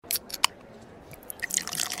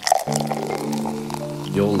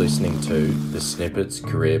listening to the Snippets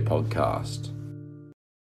Career Podcast.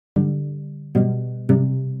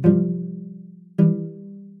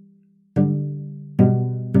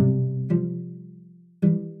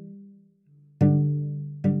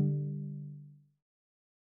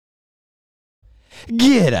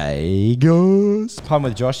 G'day, guys. Pun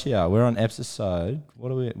with Josh here. We're on episode.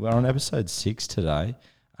 We're on episode 6 today.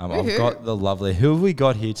 I've got the lovely. Who have we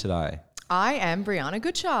got here today? I am Brianna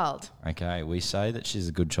Goodchild. Okay, we say that she's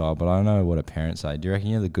a good child, but I don't know what her parents say. Do you reckon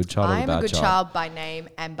you're the good child or the bad child? I am a good child by name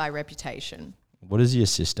and by reputation. What does your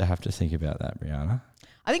sister have to think about that, Brianna?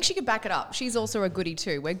 I think she could back it up. She's also a goodie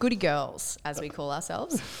too. We're goodie girls, as we call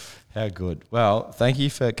ourselves. How good. Well, thank you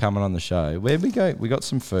for coming on the show. Where'd we go? We got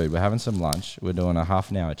some food. We're having some lunch. We're doing a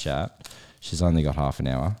half an hour chat. She's only got half an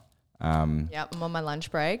hour. Yep, I'm on my lunch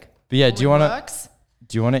break. But yeah, do you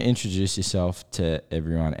want to introduce yourself to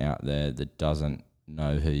everyone out there that doesn't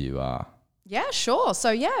know who you are? Yeah, sure.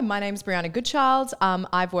 So yeah, my name's Brianna Goodchild.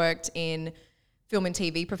 I've worked in film and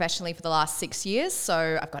TV professionally for the last 6 years.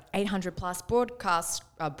 So I've got 800 plus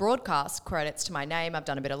broadcast credits to my name. I've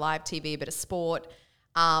done a bit of live TV, a bit of sport.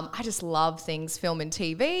 I just love things film and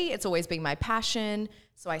TV. It's always been my passion.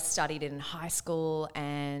 So I studied it in high school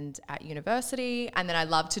and at university. And then I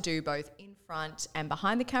love to do both in front and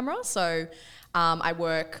behind the camera. So I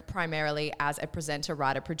work primarily as a presenter,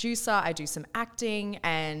 writer, producer. I do some acting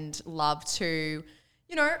and love to,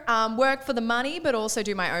 work for the money, but also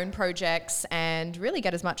do my own projects and really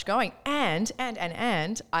get as much going. And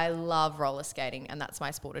I love roller skating, and that's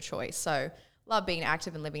my sport of choice. So love being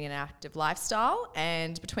active and living an active lifestyle.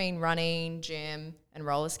 And between running, gym, and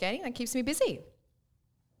roller skating, that keeps me busy.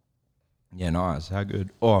 Yeah, nice. How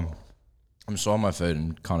good. Oh, I'm still on my food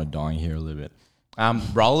and kind of dying here a little bit.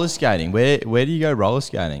 Roller skating. Where do you go roller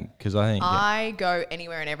skating? Because I go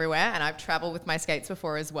anywhere and everywhere, and I've traveled with my skates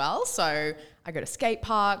before as well. So I go to skate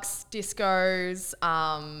parks, discos,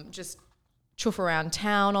 just chuff around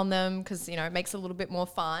town on them because, it makes it a little bit more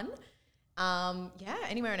fun.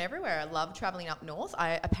 Anywhere and everywhere. I love traveling up north.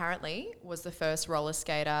 I apparently was the first roller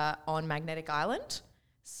skater on Magnetic Island.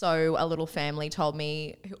 So a little family told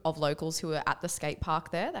me of locals who were at the skate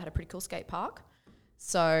park there. They had a pretty cool skate park.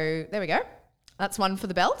 So there we go. That's one for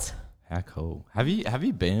the belt. How cool. Have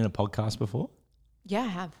you been in a podcast before? Yeah, I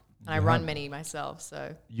have. And I run many myself.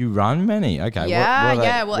 So you run many? Okay.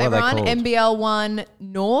 Yeah. Well, everyone, NBL1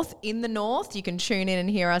 North in the North. You can tune in and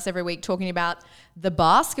hear us every week talking about the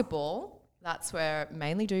basketball. That's where I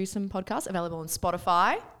mainly do some podcasts available on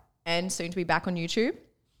Spotify and soon to be back on YouTube.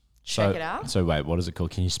 Check it out. So wait, what is it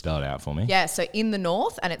called? Can you spell it out for me? Yeah, so In the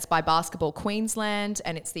North, and it's by Basketball Queensland,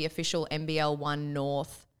 and it's the official NBL1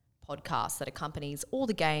 North podcast that accompanies all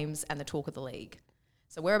the games and the talk of the league.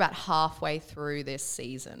 So we're about halfway through this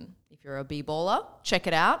season. If you're a B-baller, check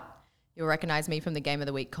it out. You'll recognize me from the Game of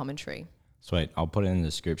the Week commentary. Sweet. I'll put it in the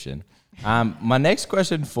description. My next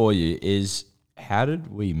question for you is, how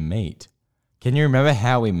did we meet? Can you remember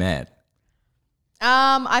how we met?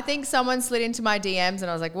 I think someone slid into my DMs and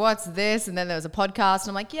I was like, what's this? And then there was a podcast and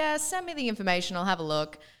I'm like, yeah, send me the information. I'll have a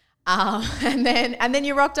look. And then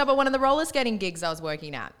you rocked up at one of the roller skating gigs I was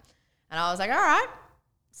working at. And I was like, all right,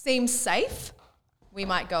 seems safe. We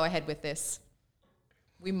might go ahead with this.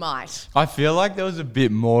 We might. I feel like there was a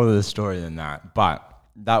bit more to the story than that, but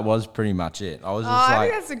that was pretty much it. I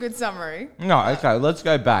think that's a good summary. No, okay, let's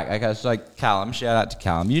go back. Okay, so Callum, shout out to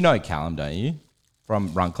Callum. You know Callum, don't you?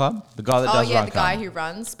 From Run Club? The guy that does Run Club. Oh, yeah, the guy who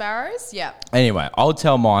runs Sparrows? Yeah. Anyway, I'll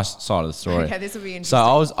tell my side of the story. Okay, this will be So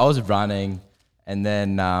interesting. I was running, and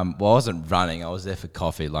then, I wasn't running. I was there for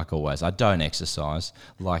coffee, like always. I don't exercise.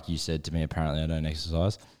 Like you said to me, apparently I don't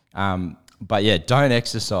exercise. But yeah, don't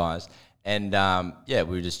exercise. And we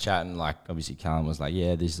were just chatting, like obviously Callum was like,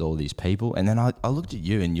 yeah, this is all these people. And then I looked at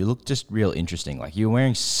you and you looked just real interesting. Like you were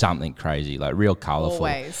wearing something crazy, like real colourful.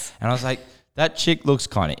 Always. And I was like, that chick looks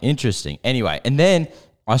kind of interesting. Anyway, and then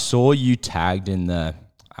I saw you tagged in the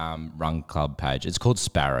Run Club page. It's called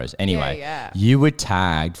Sparrows. Anyway, You were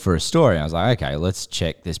tagged for a story. I was like, okay, let's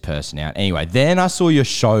check this person out. Anyway, then I saw your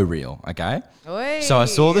show reel, okay? Oy. So I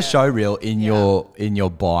saw the show reel in your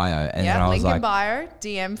bio, and then I was link like, in bio,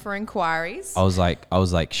 DM for inquiries. I was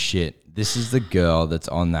like, shit, this is the girl that's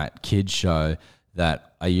on that kid show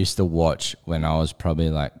that I used to watch when I was probably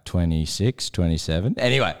like 26, 27.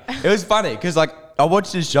 Anyway, it was funny because like I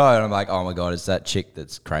watched this show and I'm like, oh my God, it's that chick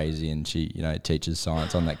that's crazy and she, teaches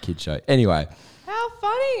science on that kid show. Anyway. How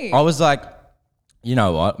funny. I was like, you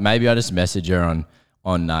know what? Maybe I just message her on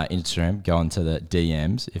Instagram, go onto the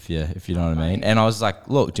DMs if you know what I mean. And I was like,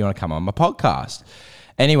 look, do you want to come on my podcast?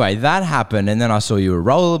 Anyway, that happened, and then I saw you were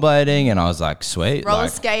rollerblading, and I was like, sweet. Roller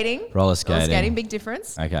like, skating. Roller skating, big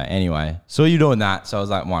difference. Okay, anyway. Saw you doing that, so I was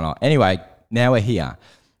like, why not? Anyway, now we're here.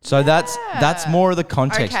 So that's more of the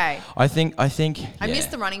context. Okay. I think I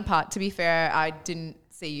missed the running part. To be fair, I didn't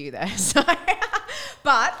see you there. So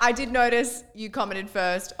but I did notice you commented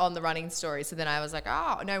first on the running story. So then I was like,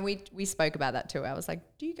 oh, no, we spoke about that too. I was like,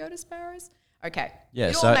 do you go to Sparrows? Okay. Yeah,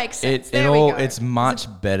 it so all makes sense. It There we go. it's much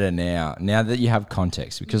better now that you have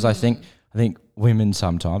context, because I think women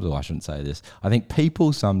sometimes, or I shouldn't say this, I think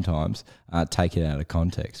people sometimes take it out of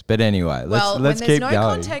context. But anyway, let's keep going. When there's no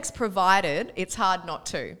context provided, it's hard not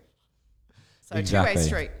to. So Exactly. two-way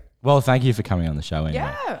street. Well, thank you for coming on the show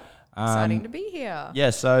anyway. Yeah. Exciting to be here.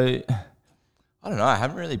 Yeah, so I don't know. I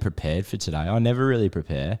haven't really prepared for today. I never really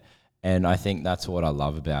prepare. And I think that's what I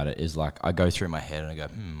love about it is like I go through my head and I go,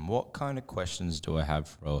 what kind of questions do I have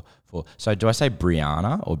for? So do I say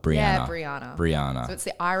Brianna or Brianna? Yeah, Brianna. Brianna. So it's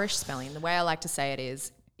the Irish spelling. The way I like to say it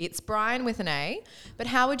is, it's Brian with an A, but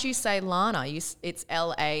how would you say Lana? It's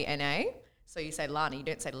Lana. So you say Lana, you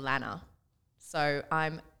don't say Lana. So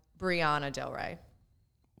I'm Brianna Del Rey.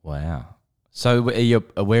 Wow. So where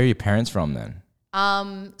are your parents from then?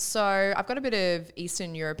 So I've got a bit of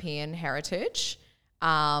Eastern European heritage.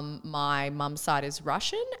 My mum's side is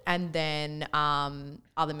Russian, and then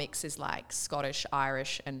other mix is like Scottish,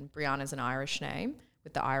 Irish, and Brianna's an Irish name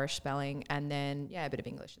with the Irish spelling, and then a bit of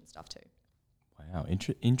English and stuff too. Wow,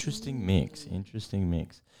 interesting mix.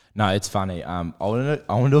 No, it's funny. I want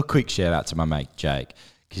to do a quick shout out to my mate Jake,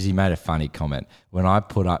 because he made a funny comment when I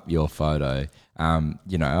put up your photo.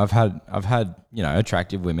 I've had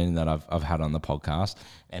attractive women that I've had on the podcast,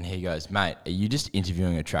 and he goes, mate, are you just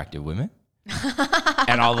interviewing attractive women?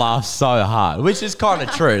 And I laughed so hard, which is kind of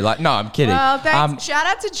true. Like, no, I'm kidding. Well, thanks. Shout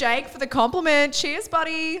out to Jake for the compliment. Cheers,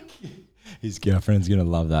 buddy. His girlfriend's going to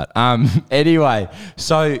love that. Anyway,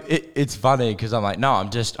 so it's funny because I'm like, no,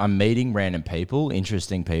 I'm meeting random people,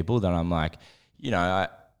 interesting people that I'm like,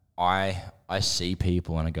 I see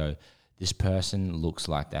people and I go, this person looks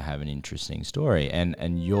like they have an interesting story.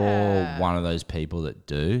 And you're one of those people that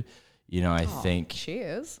do. I think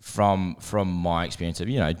cheers. From my experience of,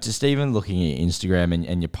 just even looking at your Instagram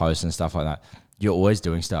and your posts and stuff like that, you're always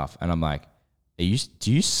doing stuff. And I'm like, do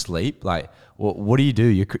you sleep? Like, what do you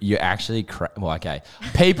do? You're actually well, okay.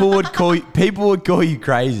 People would call you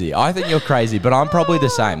crazy. I think you're crazy, but I'm probably the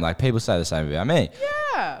same. Like, people say the same about me.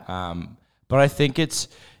 Yeah. But I think it's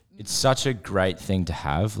such a great thing to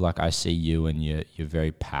have. Like, I see you and you're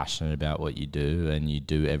very passionate about what you do, and you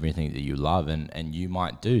do everything that you love, and you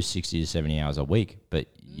might do 60 to 70 hours a week, but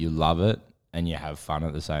you love it and you have fun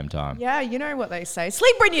at the same time. Yeah, you know what they say,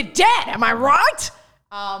 sleep when you're dead, am I right?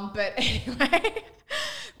 But anyway,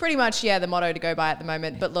 pretty much, the motto to go by at the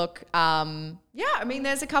moment. But look,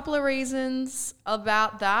 there's a couple of reasons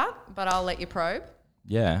about that, but I'll let you probe.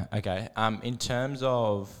 Yeah, okay. In terms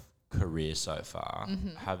of career so far,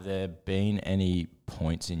 have there been any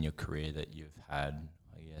points in your career that you've had,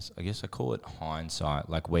 I guess I call it hindsight,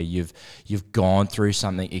 like where you've gone through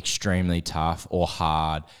something extremely tough or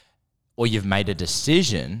hard, or you've made a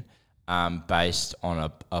decision based on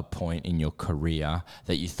a point in your career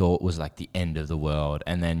that you thought was like the end of the world,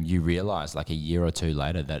 and then you realize like a year or two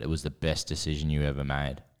later that it was the best decision you ever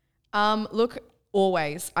made? Look,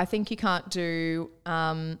 always. I think you can't do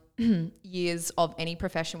years of any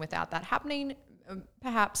profession without that happening,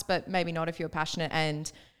 perhaps, but maybe not if you're passionate.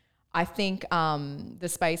 And I think the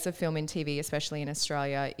space of film and TV, especially in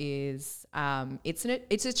Australia, is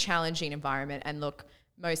it's a challenging environment. And look,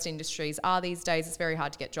 most industries are these days. It's very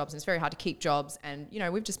hard to get jobs and it's very hard to keep jobs. And,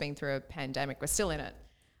 we've just been through a pandemic. We're still in it.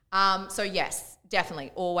 So yes,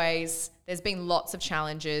 definitely, always. There's been lots of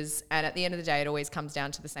challenges, and at the end of the day, it always comes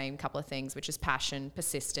down to the same couple of things, which is passion,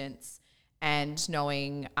 persistence, and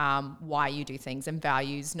knowing why you do things, and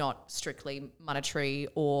values, not strictly monetary,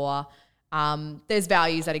 or there's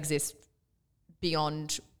values that exist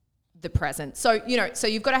beyond the present. So, so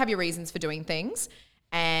you've got to have your reasons for doing things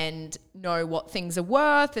and know what things are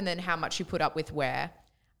worth, and then how much you put up with where.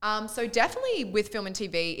 So definitely with film and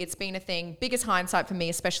TV, it's been a thing. Biggest hindsight for me,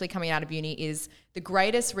 especially coming out of uni, is the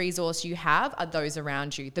greatest resource you have are those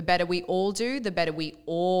around you. The better we all do, the better we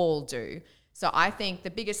all do. So I think the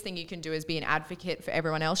biggest thing you can do is be an advocate for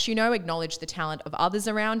everyone else. Acknowledge the talent of others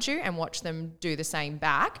around you and watch them do the same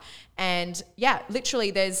back. And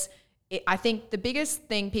literally I think the biggest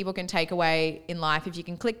thing people can take away in life, if you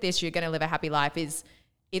can click this, you're going to live a happy life, is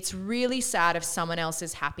it's really sad if someone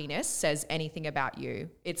else's happiness says anything about you.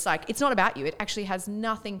 It's like, it's not about you. It actually has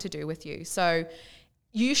nothing to do with you. So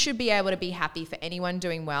you should be able to be happy for anyone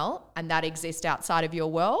doing well, and that exists outside of your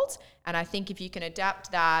world. And I think if you can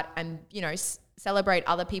adapt that and, celebrate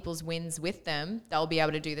other people's wins with them, they'll be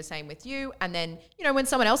able to do the same with you. And then, you know, when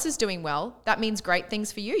someone else is doing well, that means great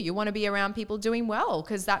things for you. You want to be around people doing well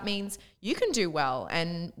because that means you can do well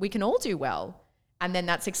and we can all do well. And then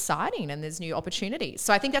that's exciting and there's new opportunities.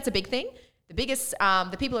 So I think that's a big thing. The biggest,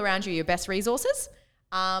 the people around you are your best resources.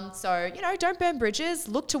 So, you know, don't burn bridges,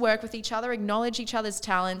 look to work with each other, acknowledge each other's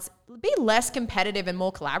talents, be less competitive and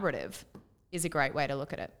more collaborative is a great way to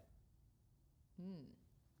look at it.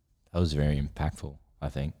 That was very impactful, I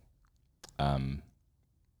think.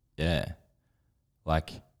 Yeah.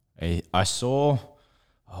 Like I saw,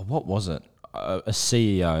 what was it? A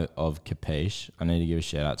CEO of Capiche. I need to give a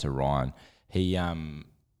shout out to Ryan.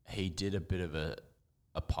 He did a bit of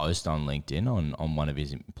a post on LinkedIn on one of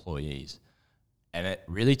his employees. And it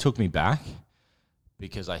really took me back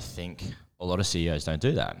because I think a lot of CEOs don't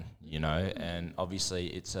do that, you know, and obviously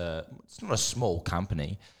it's not a small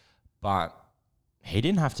company, but he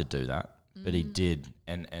didn't have to do that, but he did.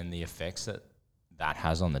 And the effects that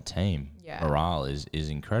has on the team, morale is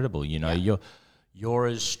incredible. You know, you're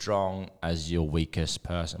as strong as your weakest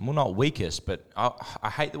person. Well, not weakest, but I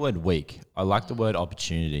hate the word weak. I like the word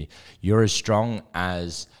opportunity. You're as strong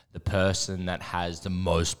as the person that has the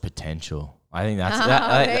most potential. I think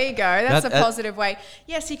that's there you go. That's a positive way.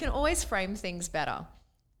 Yes, you can always frame things better.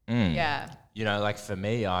 Yeah. You know, like for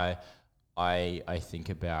me, I think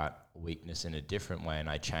about weakness in a different way, and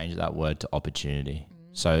I change that word to opportunity.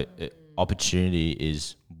 So opportunity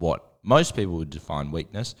is what most people would define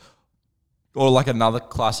weakness. Or like another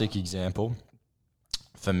classic example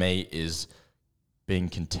for me is being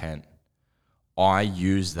content. I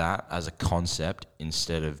use that as a concept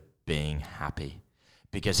instead of being happy.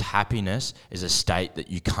 Because happiness is a state that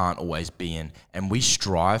you can't always be in. And we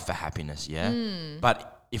strive for happiness,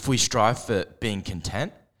 But if we strive for being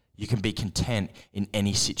content, you can be content in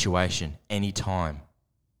any situation, any time.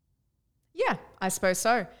 Yeah, I suppose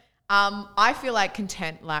so. I feel like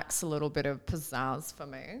content lacks a little bit of pizzazz for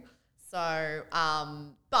me. So,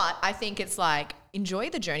 but I think it's like, enjoy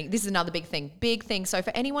the journey. This is another big thing. So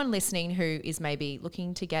for anyone listening who is maybe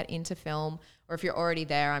looking to get into film, or if you're already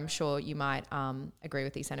there, I'm sure you might agree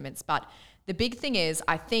with these sentiments. But the big thing is,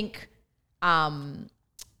 I think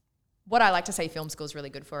what I like to say film school is really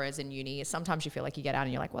good for as in uni is sometimes you feel like you get out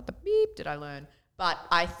and you're like, what the beep did I learn? But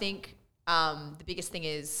I think the biggest thing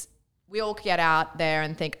is we all get out there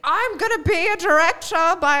and think, I'm going to be a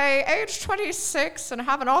director by age 26 and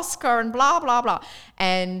have an Oscar and blah, blah, blah.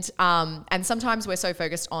 And sometimes we're so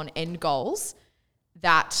focused on end goals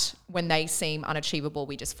that when they seem unachievable,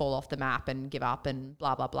 we just fall off the map and give up and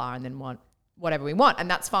blah, blah, blah, and then want whatever we want. And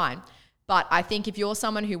that's fine. But I think if you're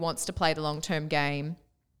someone who wants to play the long-term game,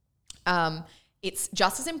 it's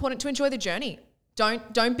just as important to enjoy the journey.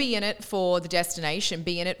 Don't be in it for the destination.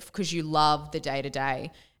 Be in it because you love the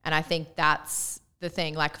day-to-day. And I think that's the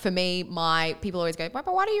thing. Like for me, people always go,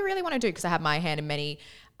 but what do you really want to do? Because I have my hand in many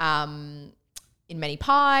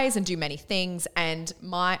pies and do many things. And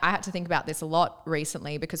I had to think about this a lot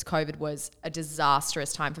recently because COVID was a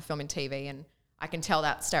disastrous time for film and TV. And I can tell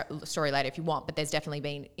that story later if you want, but there's definitely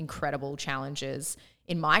been incredible challenges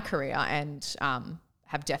in my career and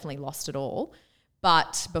have definitely lost it all.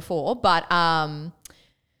 But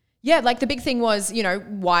yeah, like the big thing was, you know,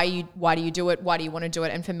 why do you do it? Why do you want to do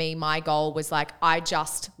it? And for me, my goal was like, I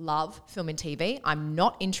just love film and TV. I'm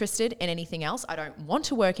not interested in anything else. I don't want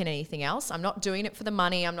to work in anything else. I'm not doing it for the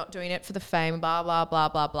money. I'm not doing it for the fame, blah, blah, blah,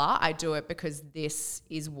 blah, blah. I do it because this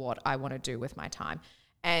is what I want to do with my time.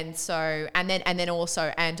 And so, and then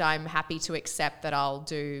also, and I'm happy to accept that I'll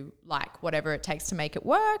do like whatever it takes to make it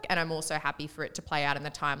work. And I'm also happy for it to play out in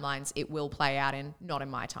the timelines it will play out in, not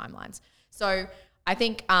in my timelines. So I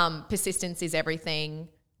think persistence is everything,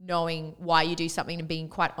 knowing why you do something and being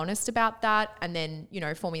quite honest about that, and then, you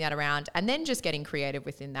know, forming that around and then just getting creative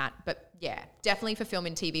within that. But yeah, definitely for film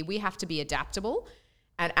and TV, we have to be adaptable.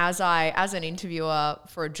 And as an interviewer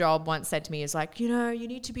for a job once said to me, is like, you know, you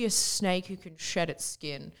need to be a snake who can shed its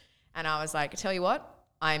skin. And I was like, I tell you what,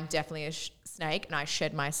 I'm definitely a snake and I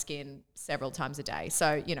shed my skin several times a day.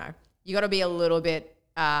 So, you know, you got to be a little bit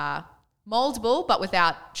moldable, but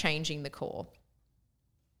without changing the core.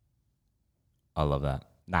 I love that.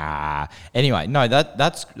 Nah. Anyway, no,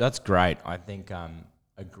 that's great. I think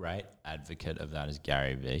a great advocate of that is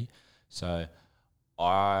Gary Vee. So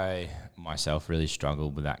I myself really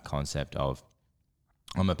struggled with that concept of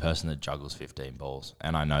I'm a person that juggles 15 balls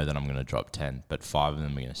and I know that I'm going to drop 10, but 5 of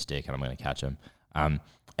them are going to stick and I'm going to catch them. And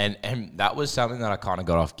that was something that I kind of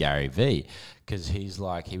got off Gary Vee because he's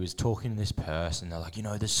like, he was talking to this person. They're like, you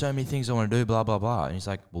know, there's so many things I want to do, blah, blah, blah. And he's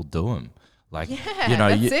like, well, do them. Like, yeah, you know,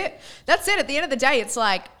 that's it. At the end of the day, it's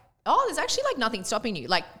like, oh, there's actually like nothing stopping you.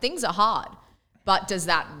 Like things are hard. But does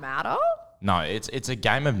that matter? No, it's a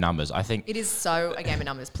game of numbers. I think It is so a game of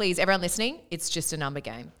numbers. Please, everyone listening, it's just a number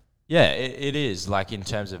game. Yeah, it is. Like in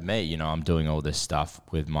terms of me, I'm doing all this stuff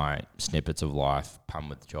with my Snippets of Life, Pun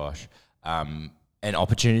with Josh, and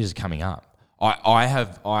opportunities are coming up. I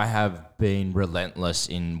have been relentless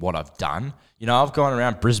in what I've done. I've gone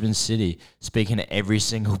around Brisbane City speaking to every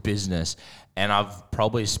single business, and I've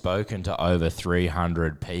probably spoken to over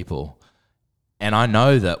 300 people. And I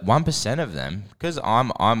know that 1% of them, because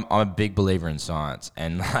I'm a big believer in science,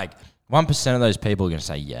 and like 1% of those people are going to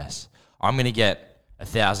say yes. I'm going to get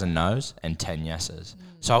 1,000 no's and 10 yeses.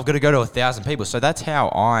 So I've got to go to 1,000 people. So that's how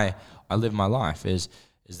I live my life is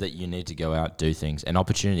that you need to go out, do things, and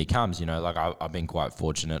opportunity comes. Like I've been quite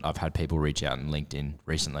fortunate. I've had people reach out on LinkedIn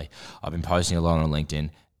recently. I've been posting a lot on LinkedIn,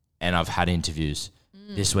 and I've had interviews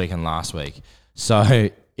this week and last week. So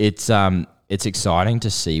it's exciting to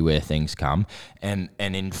see where things come. And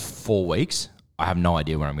in 4 weeks, I have no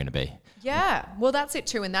idea where I'm going to be. Yeah, well, that's it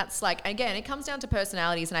too. And that's like, again, it comes down to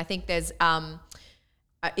personalities. And I think there's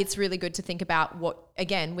it's really good to think about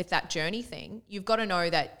again, with that journey thing, you've got to know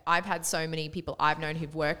that I've had so many people I've known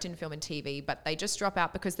who've worked in film and TV, but they just drop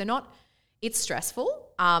out because it's stressful.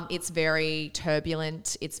 It's very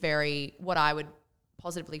turbulent. It's very, what I would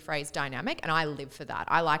positively phrase, dynamic. And I live for that.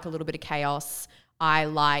 I like a little bit of chaos. I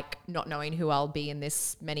like not knowing who I'll be in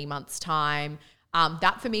this many months' time.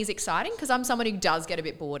 That for me is exciting because I'm someone who does get a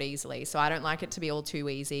bit bored easily. So I don't like it to be all too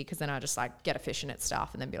easy because then I just like get efficient at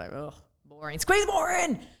stuff and then be like, oh, boring, squeeze more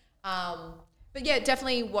in. But yeah,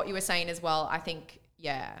 definitely what you were saying as well. I think,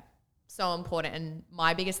 yeah, so important. And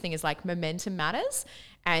my biggest thing is like momentum matters.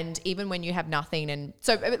 And even when you have nothing. And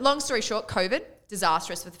so long story short, COVID,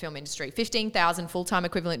 disastrous for the film industry. 15,000 full-time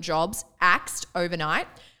equivalent jobs axed overnight.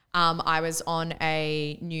 I was on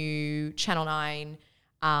a new Channel 9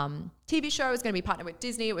 TV show. I was going to be partnered with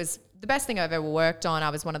Disney. It was the best thing I've ever worked on. I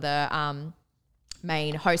was one of the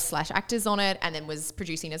main hosts / actors on it, and then was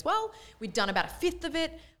producing as well. We'd done about a fifth of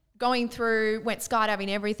it, going through, went skydiving,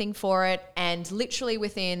 everything for it. And literally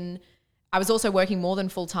I was also working more than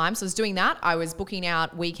full time. So I was doing that. I was booking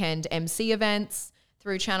out weekend MC events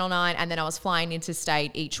through Channel 9. And then I was flying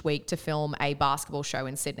interstate each week to film a basketball show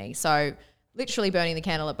in Sydney. So literally burning the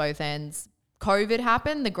candle at both ends. COVID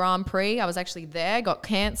happened, the Grand Prix. I was actually there, got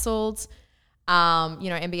cancelled.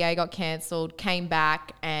 NBA got cancelled, came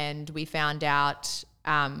back, and we found out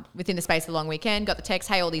within the space of the long weekend, got the text,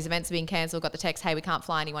 hey, all these events are being cancelled, got the text, hey, we can't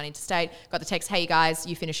fly anyone interstate, got the text, hey, guys,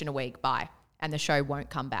 you finish in a week, bye. And the show won't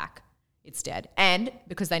come back. It's dead. And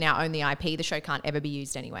because they now own the IP, the show can't ever be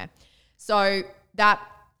used anywhere. So that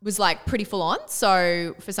was like pretty full on.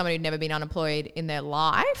 So for someone who'd never been unemployed in their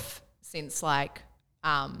life since like,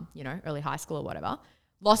 early high school or whatever,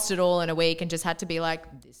 lost it all in a week and just had to be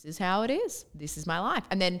like, this is how it is. This is my life.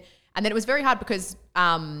 And then it was very hard because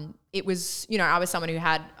it was, I was someone who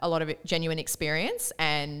had a lot of genuine experience,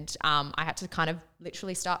 and I had to kind of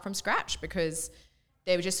literally start from scratch because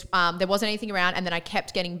there wasn't anything around. And then I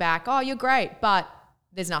kept getting back, oh, you're great, but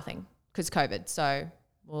there's nothing because COVID. So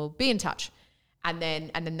we'll be in touch. And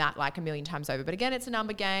then that like a million times over. But again, it's a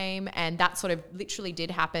number game, and that sort of literally did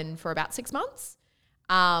happen for about 6 months.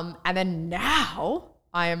 And then now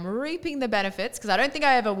I am reaping the benefits because I don't think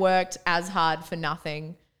I ever worked as hard for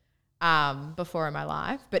nothing before in my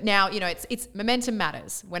life. But now, it's momentum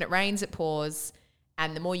matters. When it rains, it pours,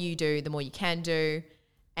 and the more you do, the more you can do.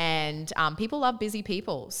 And people love busy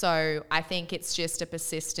people. So I think it's just a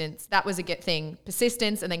persistence. That was a good thing.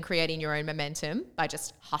 Persistence, and then creating your own momentum by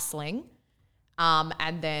just hustling.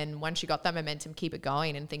 And then once you got that momentum, keep it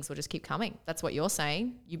going and things will just keep coming. That's what you're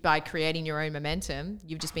saying. By creating your own momentum,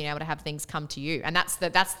 you've just been able to have things come to you. And that's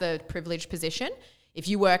the privileged position. If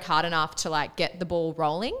you work hard enough to like get the ball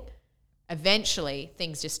rolling, eventually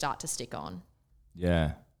things just start to stick on.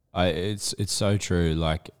 Yeah. It's so true.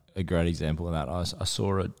 Like a great example of that. I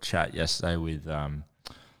saw a chat yesterday with, I'm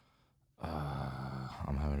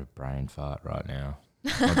having a brain fart right now.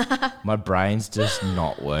 My brain's just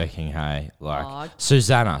not working, hey. Like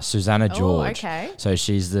Susanna George. Oh, okay. So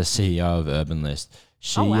she's the CEO of Urban List.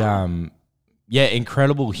 She wow.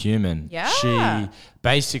 Incredible human. Yeah. She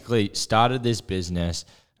basically started this business.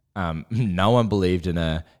 No one believed in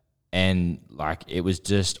her, and like it was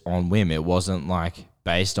just on whim. It wasn't like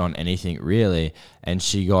based on anything really. And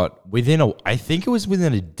she got I think it was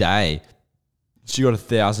within a day, she got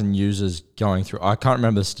 1,000 users going through. I can't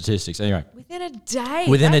remember the statistics. Anyway. Within a day.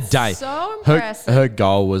 Within a day. So impressive. Her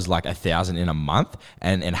goal was like 1,000 in a month,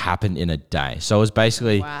 and it happened in a day. So it was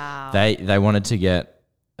basically they wanted to get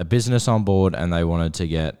a business on board, and they wanted to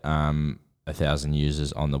get 1,000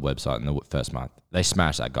 users on the website in the first month. They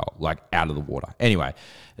smashed that goal, like out of the water. Anyway,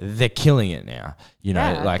 they're killing it now. You know,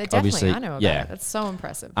 Yeah, like they're obviously, I know about yeah. it. That's so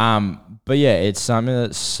impressive. But yeah, it's something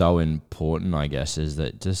that's so important, I guess, is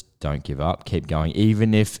that just don't give up, keep going,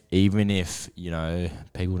 even if you know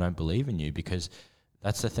people don't believe in you, because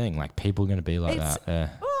that's the thing. Like people are going to be like that. Yeah.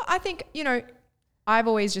 Well, I think I've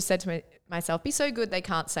always just said to myself, be so good they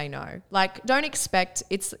can't say no. Like, don't expect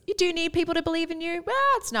you do need people to believe in you. Well,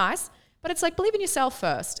 it's nice, but it's like believe in yourself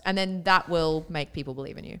first, and then that will make people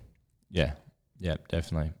believe in you. Yeah,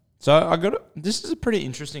 definitely. So this is a pretty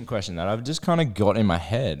interesting question that I've just kind of got in my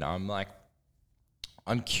head.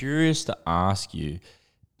 I'm curious to ask you,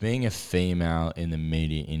 being a female in the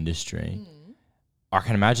media industry, I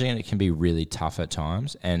can imagine it can be really tough at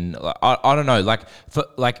times. And I don't know,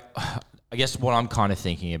 I guess what I'm kind of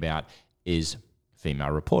thinking about is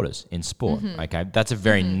female reporters in sport. Okay, that's a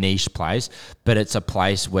very niche place, but it's a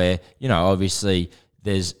place where, you know, obviously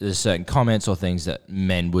there's certain comments or things that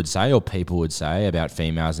men would say or people would say about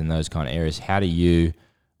females in those kind of areas. How do you,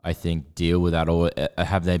 I think, deal with that, or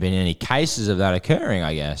have there been any cases of that occurring,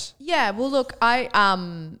 I guess? Yeah, well, look,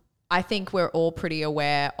 I think we're all pretty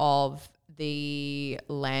aware of the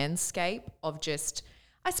landscape of just,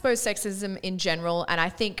 I suppose, sexism in general. And I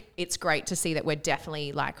think it's great to see that we're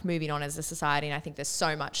definitely like moving on as a society. And I think there's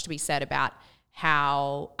so much to be said about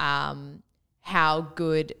how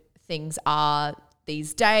good things are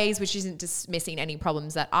these days, which isn't dismissing any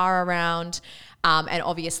problems that are around. And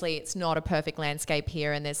obviously it's not a perfect landscape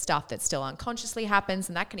here, and there's stuff that still unconsciously happens,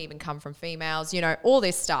 and that can even come from females, you know, all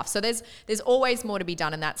this stuff. So there's always more to be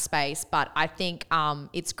done in that space. But I think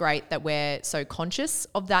it's great that we're so conscious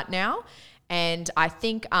of that now. And I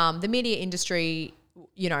think the media industry,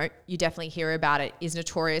 you know, you definitely hear about it, is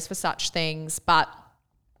notorious for such things. But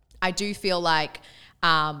I do feel like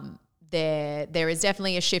there is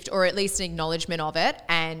definitely a shift, or at least an acknowledgement of it,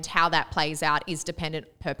 and how that plays out is dependent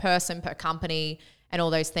per person, per company, and all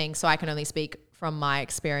those things. So I can only speak from my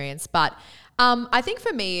experience. But I think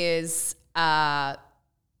for me is I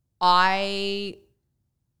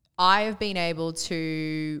have been able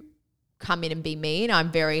to come in and be me, and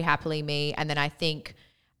I'm very happily me. And then I think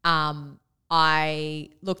there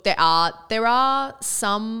are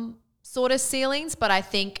some sort of ceilings, but I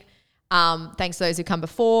think thanks to those who come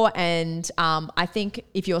before, and I think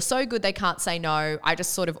if you're so good they can't say no, I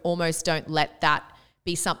just sort of almost don't let that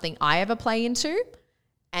be something I ever play into.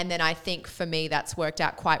 And then I think for me that's worked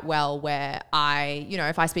out quite well, where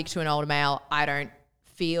if I speak to an older male, I don't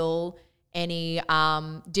feel any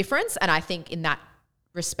difference. And I think in that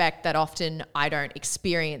respect that often I don't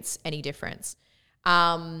experience any difference.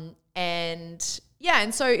 And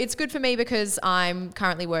so it's good for me because I'm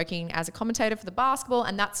currently working as a commentator for the basketball,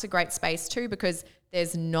 and that's a great space too, because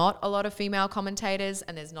there's not a lot of female commentators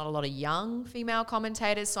and there's not a lot of young female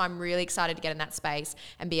commentators. So I'm really excited to get in that space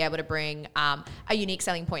and be able to bring a unique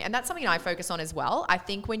selling point. And that's something I focus on as well. I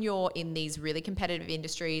think when you're in these really competitive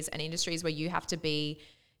industries and industries where you have to be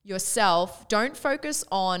yourself, don't focus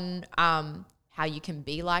on how you can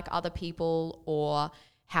be like other people or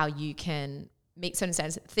how you can meet certain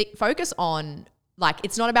standards. Focus on, like,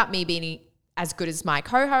 it's not about me being as good as my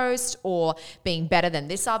co-host or being better than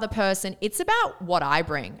this other person. It's about what I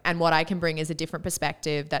bring, and what I can bring is a different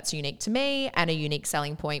perspective that's unique to me and a unique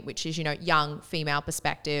selling point, which is, young female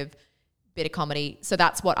perspective, bit of comedy. So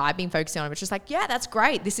that's what I've been focusing on, which is like, yeah, that's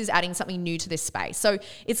great. This is adding something new to this space. So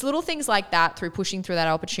it's little things like that, through pushing through that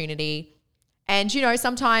opportunity. And,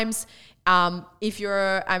 sometimes if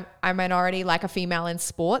you're a minority, like a female in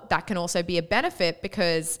sport, that can also be a benefit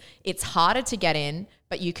because it's harder to get in,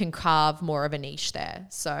 but you can carve more of a niche there.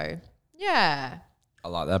 So, yeah. I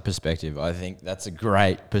like that perspective. I think that's a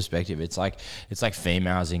great perspective. It's like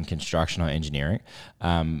females in construction or engineering.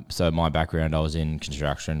 So my background, I was in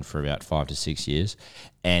construction for about 5 to 6 years.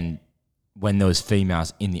 And when there was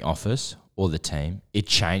females in the office or the team, it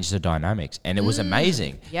changed the dynamics, and it was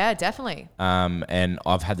amazing. Yeah, definitely. And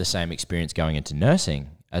I've had the same experience going into nursing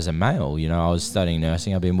as a male. I was studying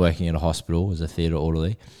nursing. I've been working at a hospital as a theatre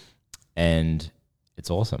orderly, and it's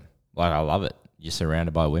awesome. Like, I love it. You're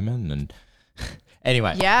surrounded by women, and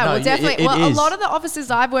anyway. Yeah, no, well, definitely. It a is. lot of the offices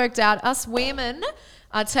I've worked at, us women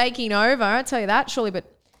are taking over. I'll tell you that, surely. But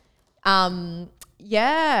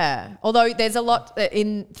yeah, although there's a lot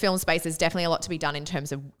in film space, there's definitely a lot to be done in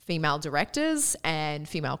terms of female directors and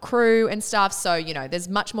female crew and stuff. So, there's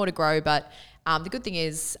much more to grow. But the good thing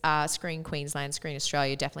is Screen Queensland, Screen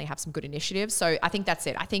Australia definitely have some good initiatives. So I think that's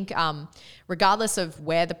it. I think regardless of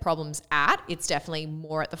where the problem's at, it's definitely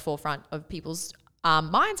more at the forefront of people's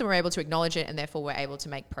minds, and we're able to acknowledge it, and therefore we're able to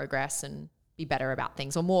make progress and be better about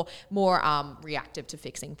things or more reactive to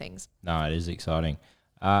fixing things. No, it is exciting.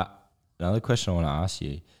 Another question I want to ask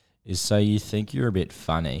you is, so you think you're a bit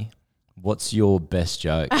funny. What's your best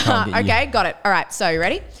joke? Okay, got it. All right, so you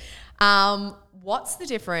ready? What's the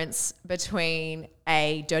difference between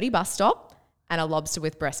a dirty bus stop and a lobster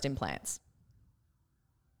with breast implants?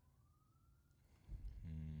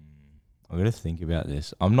 I'm going to think about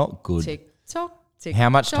this. I'm not good. Tick tock. Tick. How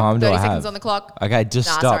much tock. time do I 30 have? seconds on the clock. Okay, just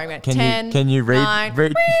Nah, stop. sorry, wait. Can 10, can you read? 9.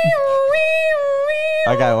 read?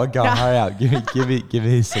 Okay, well, go. Hurry up. Give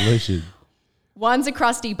me a solution. One's a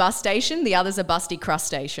crusty bus station. The other's a busty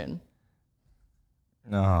crustacean.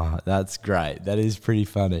 Oh, that's great. That is pretty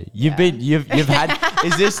funny. You've had.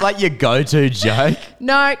 Is this like your go-to joke?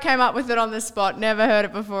 No, came up with it on the spot. Never heard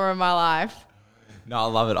it before in my life. No, I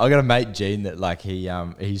love it. I got a mate, Gene, that like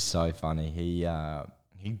he's so funny.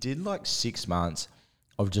 He did like 6 months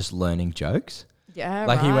of just learning jokes. Yeah,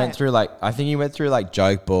 like right. he went through he went through like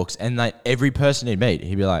joke books, and like every person he'd meet,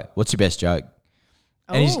 he'd be like, "What's your best joke?"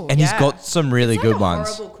 And he's got some really it's good like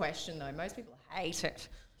ones. Horrible question though. Most people hate it.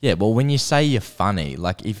 Yeah, well, when you say you're funny,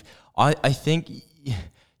 like if I think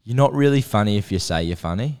you're not really funny if you say you're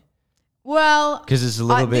funny. Well, because it's a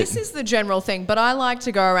little bit. This is the general thing, but I like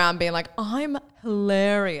to go around being like, I'm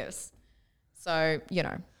hilarious. So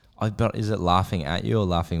But is it laughing at you or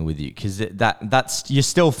laughing with you? Because that's you're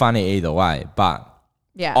still funny either way. But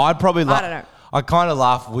yeah, I'd probably I don't know. I kind of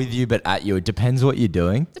laugh with you, but at you. It depends what you're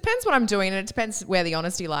doing. Depends what I'm doing, and it depends where the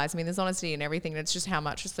honesty lies. I mean, there's honesty in everything, and it's just how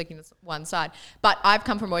much is flicking to one side. But I've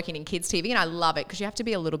come from working in kids TV, and I love it because you have to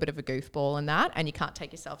be a little bit of a goofball in that, and you can't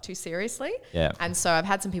take yourself too seriously. Yeah. And so I've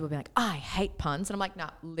had some people be like, I hate puns. And I'm like,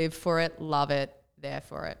 nah, live for it, love it, there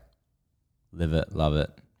for it. Live it, love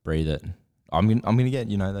it, breathe it. I'm gonna get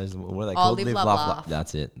those, what are they called? Live, love, laugh.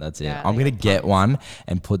 That's it. Yeah, I'm gonna get one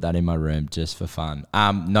and put that in my room just for fun.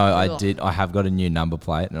 No, I have got a new number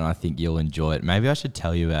plate, and I think you'll enjoy it. Maybe I should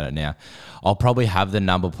tell you about it now. I'll probably have the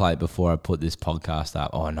number plate before I put this podcast up.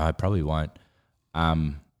 Oh no, I probably won't.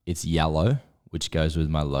 It's yellow, which goes with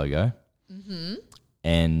my logo. Mm-hmm.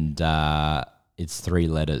 And it's 3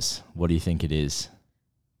 letters. What do you think it is?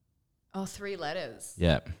 Oh, 3 letters.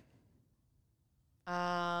 Yeah.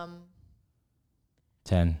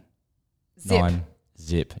 10, Zip. 9,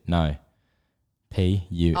 zip. No.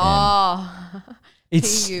 P-U-N. Oh,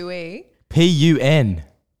 It's P-U-E. P-U-N.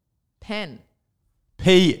 Pen.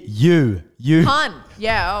 P-U-U. Pun.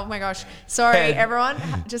 Yeah. Oh my gosh. Sorry, Pen. everyone.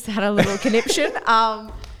 Just had a little conniption.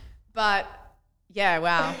 But yeah,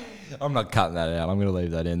 wow. I'm not cutting that out. I'm going to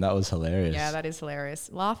leave that in. That was hilarious. Yeah, that is hilarious.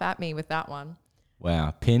 Laugh at me with that one.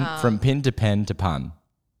 Wow. From pin to pen to pun.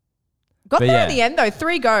 Got But there yeah. in the end though.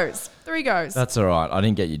 3 goes. 3 goes. That's all right. I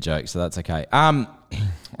didn't get your joke, so that's okay. I'm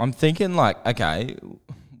thinking like, okay,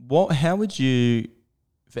 how would you,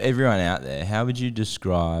 for everyone out there, how would you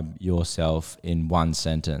describe yourself in one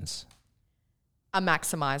sentence? A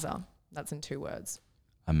maximizer. That's in 2 words.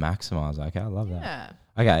 A maximizer. Okay, I love that. Yeah.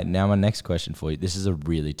 Okay, now my next question for you. This is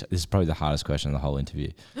this is probably the hardest question of the whole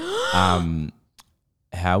interview.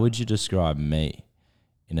 How would you describe me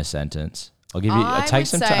in a sentence? I'll give you. Take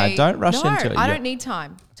some time. Don't rush into it. I don't need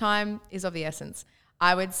time. Time is of the essence.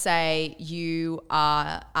 I would say you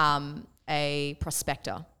are a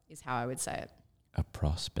prospector. Is how I would say it. A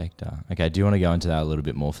prospector. Okay. Do you want to go into that a little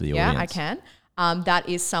bit more for the audience? Yeah, I can. That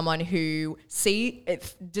is someone who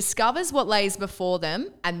discovers what lays before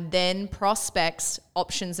them and then prospects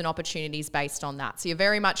options and opportunities based on that. So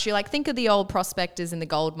you're like, think of the old prospectors in the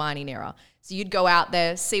gold mining era. So you'd go out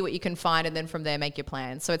there, see what you can find, and then from there make your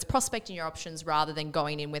plans. So it's prospecting your options rather than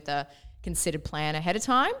going in with a considered plan ahead of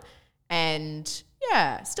time. And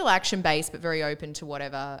yeah, still action-based, but very open to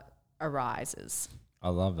whatever arises. I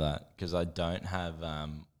love that because I don't have.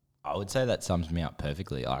 I would say that sums me up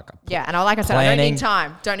perfectly. Like I said, I don't need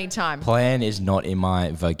time. Don't need time. Plan is not in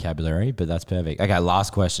my vocabulary, but that's perfect. Okay,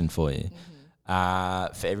 last question for you. For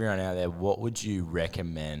everyone out there, what would you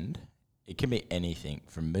recommend? It can be anything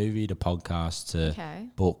from movie to podcast to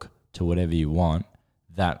book to whatever you want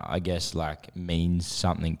that I guess like means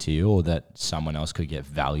something to you or that someone else could get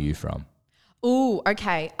value from. Ooh,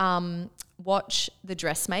 okay. Watch The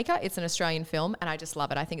Dressmaker. It's an Australian film and I just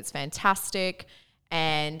love it. I think it's fantastic.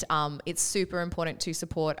 And it's super important to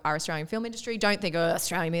support our Australian film industry. Don't think,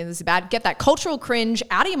 Australian film is bad. Get that cultural cringe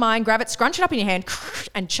out of your mind, grab it, scrunch it up in your hand,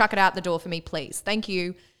 and chuck it out the door for me, please. Thank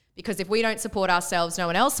you. Because if we don't support ourselves, no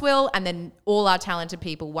one else will, and then all our talented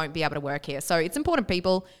people won't be able to work here. So it's important,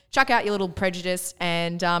 people. Chuck out your little prejudice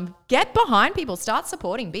and get behind people. Start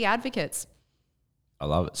supporting. Be advocates. I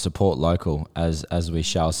love it. Support local, as we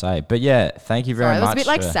shall say. But yeah, thank you very much. It was a bit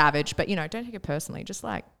like savage, but don't take it personally. Just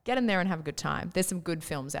like get in there and have a good time. There's some good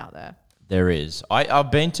films out there. There is. I've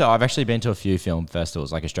actually been to a few film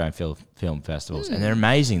festivals, like Australian film festivals, and they're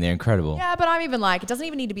amazing. They're incredible. Yeah, but I'm even like, it doesn't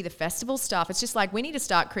even need to be the festival stuff. It's just like we need to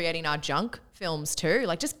start creating our junk films too.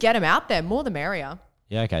 Like just get them out there. More the merrier.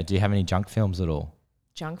 Yeah, okay. Do you have any junk films at all?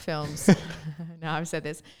 Junk films. No, I've said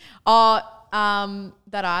this. That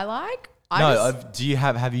I like.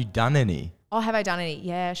 Have you done any? Oh, have I done any?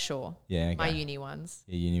 Yeah, sure. Yeah, okay. My uni ones.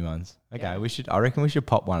 Yeah, uni ones. Okay, Yeah. I reckon we should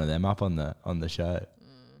pop one of them up on the show.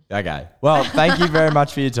 Okay. Well, thank you very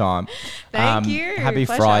much for your time. Thank you. Happy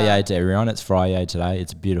Pleasure. Friday to everyone. It's Friday today.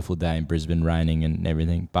 It's a beautiful day in Brisbane, raining and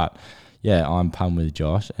everything. But yeah, I'm pumped with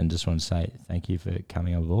Josh and just want to say thank you for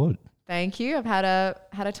coming on board. Thank you. I've had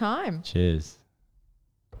a time. Cheers.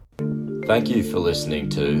 Thank you for listening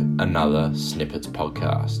to another Snippets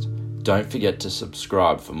podcast. Don't forget to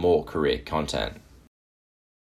subscribe for more career content.